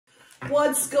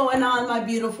What's going on, my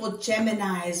beautiful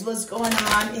Geminis? What's going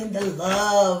on in the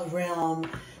love realm?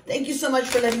 Thank you so much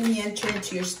for letting me enter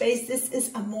into your space. This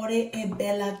is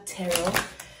Amoreebella Tarot.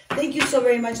 Thank you so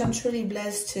very much. I'm truly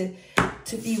blessed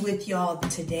to be with y'all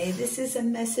today. This is a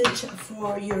message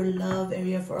for your love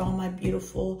area for all my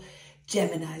beautiful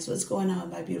Geminis. What's going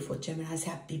on, my beautiful Geminis?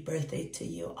 Happy birthday to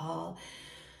you all.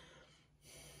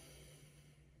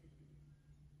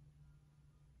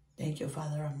 Thank you,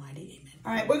 Father Almighty. Amen.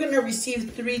 All right, we're going to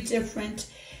receive 3 different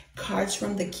cards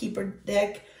from the Keeper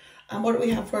deck. What do we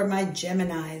have for my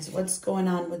Geminis? What's going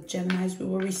on with Geminis? We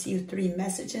will receive 3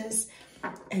 messages,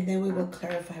 and then we will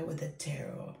clarify with the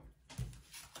tarot.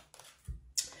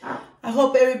 I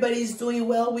hope everybody's doing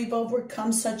well. We've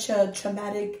overcome such a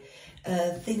traumatic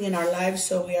thing in our lives,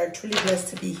 so we are truly blessed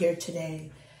to be here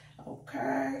today.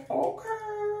 Okay,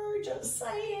 just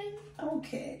saying.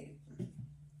 Okay.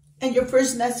 And your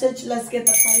first message, let's get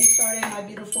the party started, my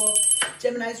beautiful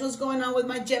Geminis. What's going on with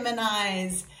my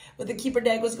Geminis? With the Keeper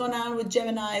deck, what's going on with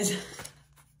Geminis?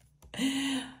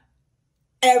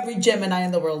 Every Gemini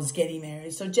in the world is getting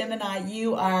married. So Gemini,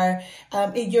 you are,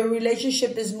 your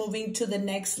relationship is moving to the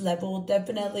next level.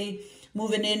 Definitely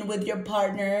moving in with your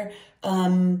partner.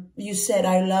 You said,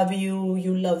 I love you,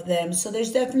 you love them. So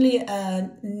there's definitely a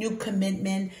new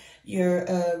commitment. Your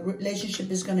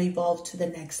relationship is going to evolve to the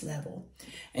next level.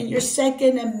 And your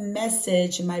second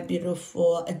message, my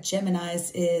beautiful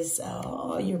Geminis, is,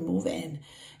 oh, you're moving.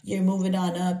 You're moving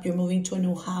on up. You're moving to a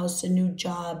new house, a new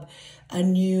job, a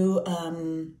new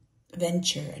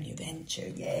venture,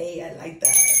 Yay, I like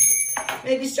that.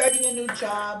 Maybe starting a new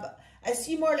job. I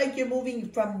see more like you're moving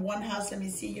from one house. Let me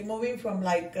see. You're moving from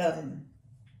like...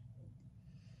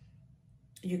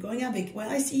 You're going on vacation. Well,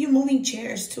 I see you moving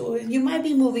chairs too. You might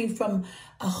be moving from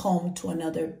a home to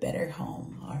another better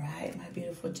home. All right, my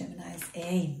beautiful Geminis.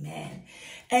 Amen.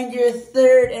 And your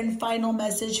third and final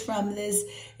message from this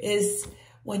is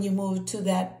when you move to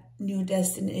that new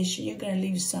destination, you're going to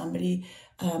leave somebody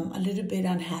a little bit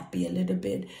unhappy, a little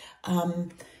bit...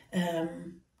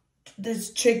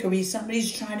 there's trickery.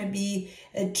 Somebody's trying to be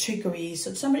a trickery.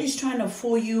 So somebody's trying to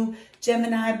fool you,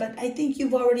 Gemini, but I think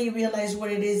you've already realized what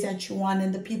it is that you want,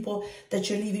 and the people that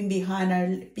you're leaving behind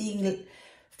are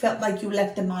felt like you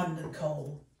left them out in the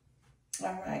cold.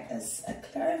 All right, let's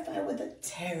clarify with the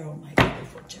tarot, my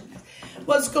beautiful Gemini.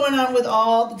 What's going on with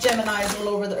all the Geminis all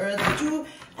over the earth? Do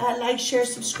like, share,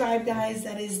 subscribe, guys.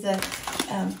 That is the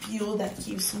fuel that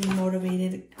keeps me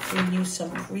motivated, bring you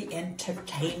some free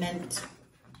entertainment.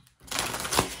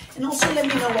 And also let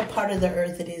me know what part of the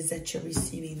earth it is that you're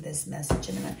receiving this message.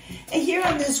 And here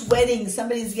on this wedding,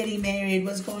 somebody's getting married.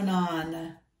 What's going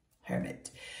on?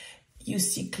 Hermit. You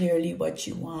see clearly what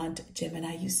you want.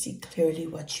 Gemini, you see clearly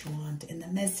what you want. And the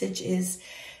message is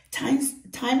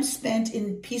time spent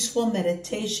in peaceful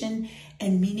meditation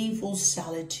and meaningful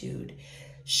solitude.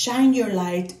 Shine your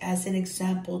light as an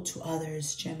example to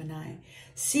others, Gemini.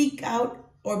 Seek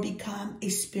out or become a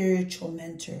spiritual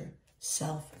mentor.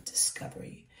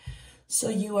 Self-discovery. So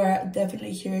you are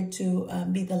definitely here to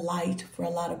be the light for a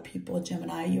lot of people,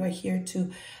 Gemini. You are here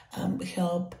to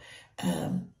help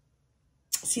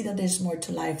see that there's more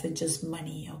to life than just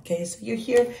money, okay? So you're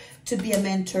here to be a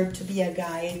mentor, to be a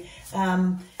guide.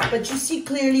 But you see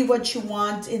clearly what you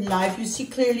want in life. You see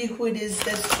clearly who it is,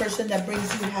 this person that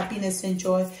brings you happiness and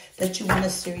joy that you want a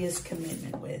serious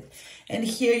commitment with. And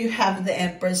here you have the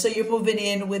Emperor. So you're moving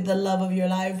in with the love of your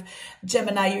life.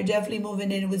 Gemini, you're definitely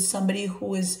moving in with somebody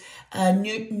who is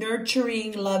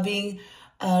nurturing, loving,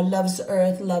 loves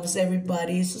earth, loves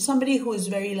everybody. So somebody who is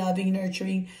very loving,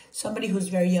 nurturing, somebody who's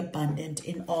very abundant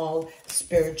in all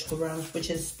spiritual realms, which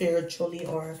is spiritually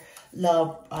or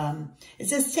love. It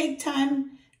says take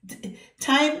time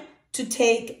to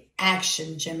take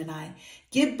action, Gemini.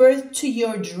 Give birth to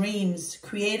your dreams.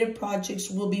 Creative projects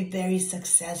will be very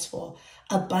successful.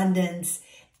 Abundance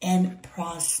and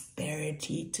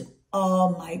prosperity to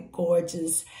all my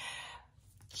gorgeous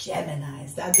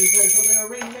Geminis. That deserves a little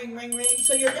ring, ring, ring, ring.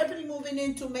 So you're definitely moving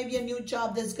into maybe a new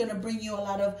job that's going to bring you a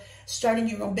lot of starting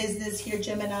your own business here,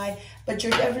 Gemini. But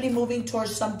you're definitely moving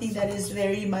towards something that is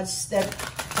very much that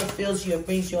fulfills you and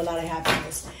brings you a lot of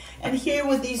happiness. And here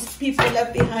with these people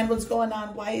left behind, what's going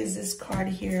on? Why is this card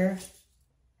here?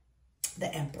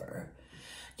 The Emperor.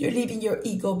 You're leaving your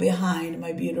ego behind,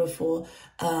 my beautiful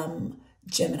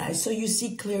Gemini. So you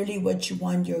see clearly what you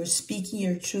want. You're speaking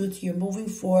your truth. You're moving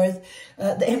forth.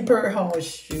 The Emperor, oh,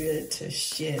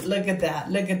 shit. Look at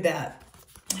that. Look at that.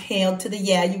 Hail to the,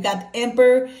 yeah, you got the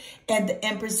Emperor and the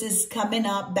Empresses coming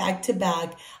up back to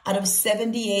back out of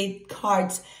 78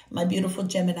 cards, my beautiful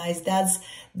Geminis.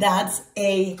 That's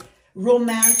a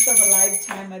romance of a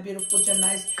lifetime, my beautiful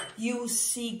Geminis. You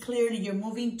see clearly you're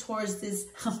moving towards this.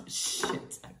 Oh,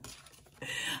 shit.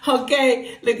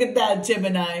 Okay, look at that,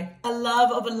 Gemini. A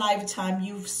love of a lifetime.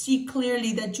 You see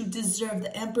clearly that you deserve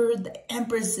the Emperor, the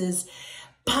Empresses.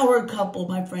 Power couple,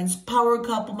 my friends. Power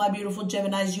couple, my beautiful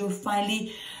Geminis. You're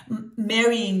finally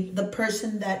marrying the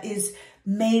person that is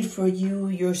made for you,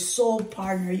 your soul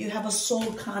partner. You have a soul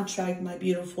contract, my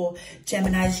beautiful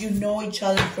Geminis. You know each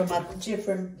other from a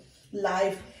different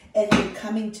life, and you're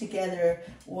coming together.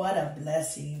 What a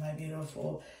blessing, my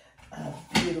beautiful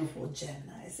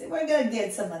Geminis. And we're going to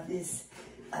get some of this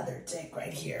other deck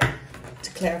right here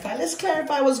to clarify. Let's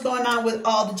clarify what's going on with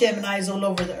all the Geminis all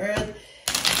over the earth.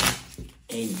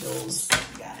 Angels,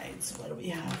 guides, what do we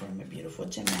have for my beautiful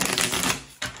Geminis?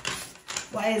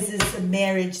 Why is this a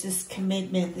marriage, this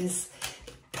commitment, this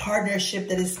partnership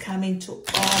that is coming to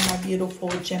all my beautiful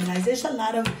Geminis? There's a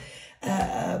lot of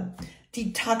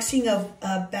detoxing of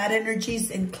bad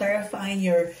energies and clarifying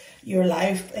your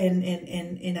life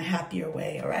in a happier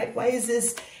way, all right? Why is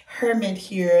this Hermit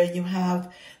here? You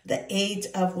have the 8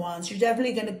 of Wands. You're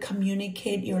definitely going to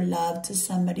communicate your love to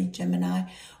somebody, Gemini,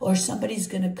 or somebody's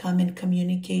going to come and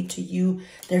communicate to you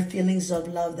their feelings of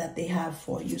love that they have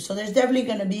for you. So there's definitely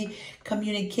going to be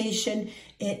communication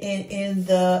in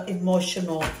the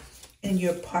emotional, in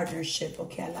your partnership,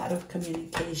 okay? A lot of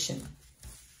communication.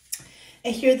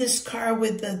 And here this card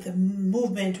with the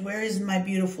movement. Where is my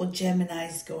beautiful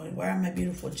Geminis going? Where are my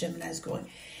beautiful Geminis going?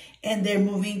 And they're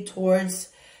moving towards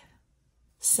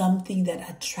something that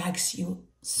attracts you,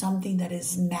 something that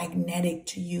is magnetic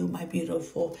to you, my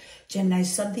beautiful Gemini,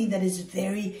 something that is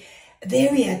very,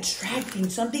 very attracting,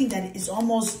 something that is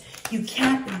almost, you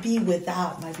can't be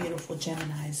without, my beautiful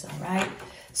Geminis, all right?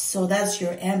 So that's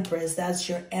your Empress, that's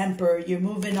your Emperor. You're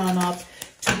moving on up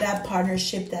to that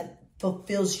partnership that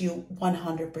fulfills you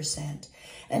 100%.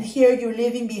 And here you're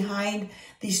leaving behind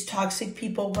these toxic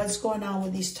people. What's going on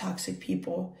with these toxic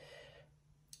people?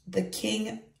 The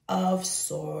King of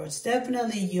Swords.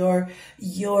 Definitely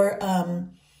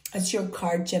that's your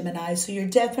card, Gemini. So you're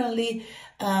definitely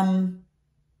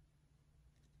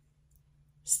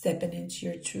stepping into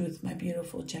your truth, my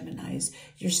beautiful Geminis.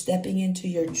 You're stepping into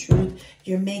your truth.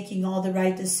 You're making all the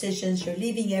right decisions. You're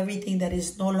leaving everything that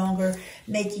is no longer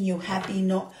making you happy.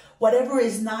 No, whatever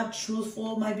is not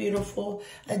truthful, my beautiful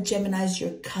Geminis,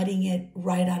 you're cutting it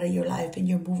right out of your life, and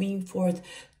you're moving forth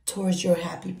towards your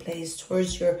happy place,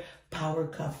 towards your power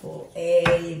couple.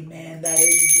 Amen. That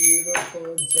is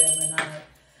beautiful, Gemini.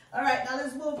 All right, now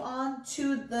let's move on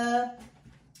to the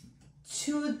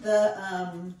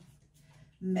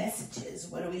messages.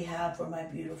 What do we have for my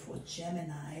beautiful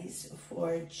Geminis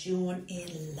for June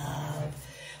in love?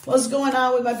 What's going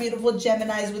on with my beautiful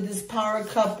Geminis with this power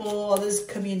couple, all this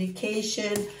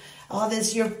communication, all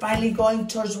this? You're finally going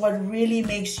towards what really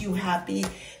makes you happy,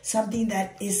 something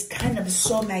that is kind of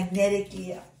so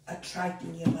magnetically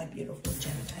attracting you, my beautiful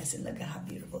Geminis. And look at how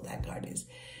beautiful that card is.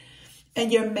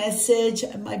 And your message,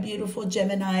 my beautiful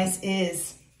Geminis,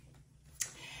 is: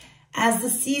 as the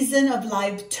season of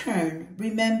life turn,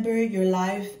 remember your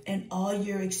life and all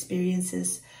your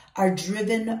experiences are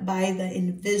driven by the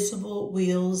invisible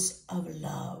wheels of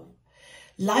love.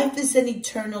 Life is an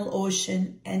eternal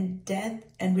ocean, and death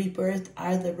and rebirth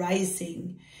are the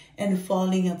rising and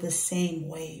falling of the same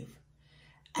wave.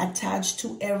 Attached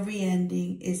to every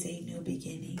ending is a new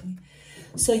beginning.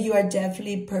 So you are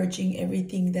definitely purging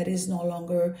everything that is no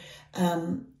longer...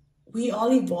 we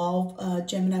all evolve,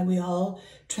 Gemini. We all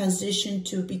transition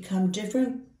to become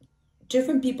different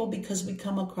people because we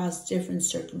come across different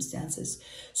circumstances.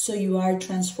 So you are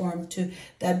transformed to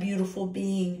that beautiful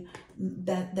being,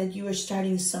 that you are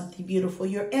starting something beautiful.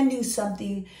 You're ending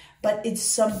something, but it's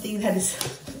something that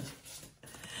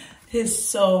is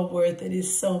so worth it.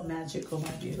 It's so magical,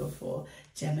 my beautiful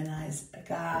Geminis.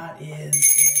 God is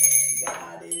good.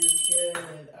 God is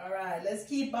good. All right, let's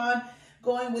keep on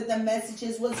going with the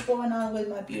messages. What's going on with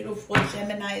my beautiful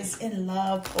Geminis in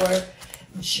love for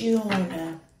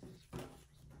June?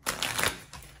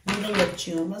 Middle of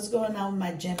June. What's going on with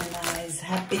my Geminis?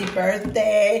 Happy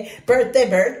birthday.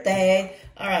 Birthday.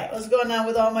 All right. What's going on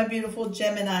with all my beautiful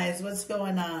Geminis? What's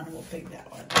going on? We'll pick that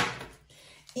one.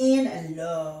 In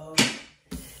love.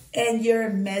 And your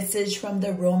message from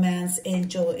the romance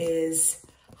angel is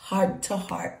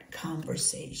heart-to-heart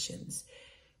conversations.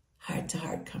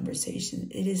 Heart-to-heart conversation.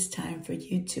 It is time for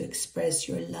you to express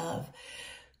your love,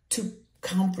 to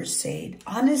conversate,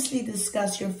 honestly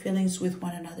discuss your feelings with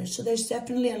one another. So there's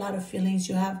definitely a lot of feelings.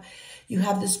 You have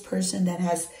this person that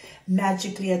has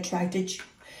magically attracted you.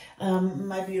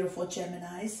 my beautiful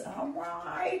Geminis.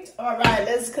 All right,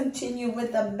 let's continue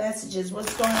with the messages.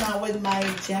 What's going on with my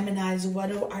Geminis? What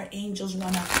do our angels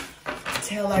want to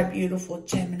tell our beautiful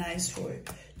Geminis for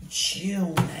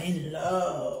June in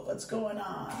love? What's going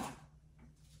on?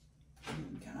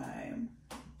 Okay.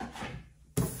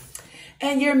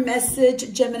 And your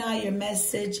message, Gemini, your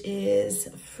message is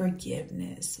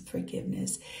forgiveness.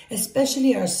 Forgiveness.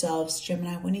 Especially ourselves,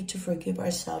 Gemini. We need to forgive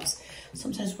ourselves.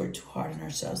 Sometimes we're too hard on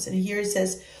ourselves. And here it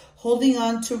says, holding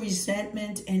on to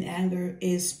resentment and anger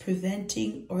is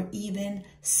preventing or even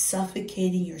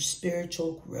suffocating your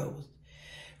spiritual growth.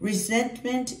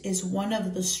 Resentment is one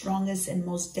of the strongest and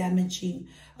most damaging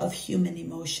of human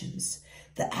emotions.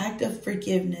 The act of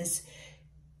forgiveness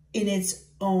in its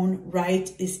own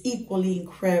right is equally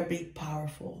incredibly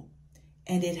powerful,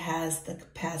 and it has the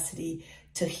capacity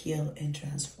to heal and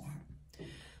transform.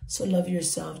 So love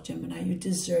yourself, Gemini. You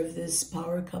deserve this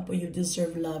power couple. You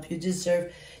deserve love. You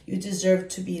deserve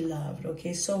to be loved.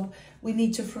 Okay, so we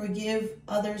need to forgive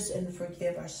others and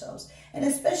forgive ourselves, and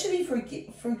especially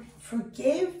forgive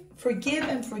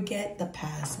and forget the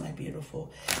past, my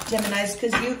beautiful Geminis,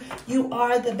 because you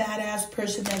are the badass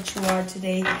person that you are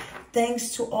today,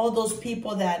 thanks to all those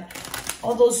people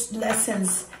all those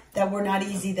lessons that were not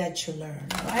easy that you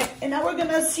learned. All right, and now we're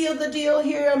gonna seal the deal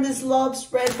here on this love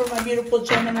spread for my beautiful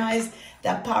Geminis,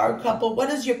 that power couple. What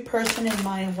does your person in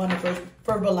mind want to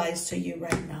verbalize to you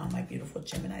right now, my beautiful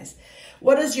Geminis?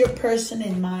 What does your person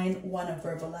in mind want to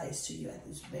verbalize to you at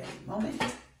this very moment?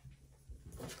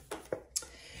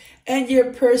 And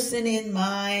your person in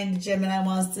mind, Gemini,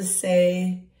 wants to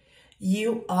say,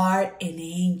 you are an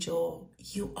angel.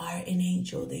 You are an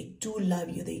angel. They do love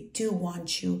you. They do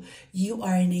want you. You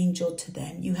are an angel to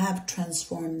them. You have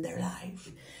transformed their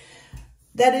life.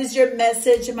 That is your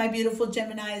message, my beautiful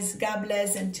Geminis. God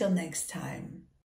bless. Until next time.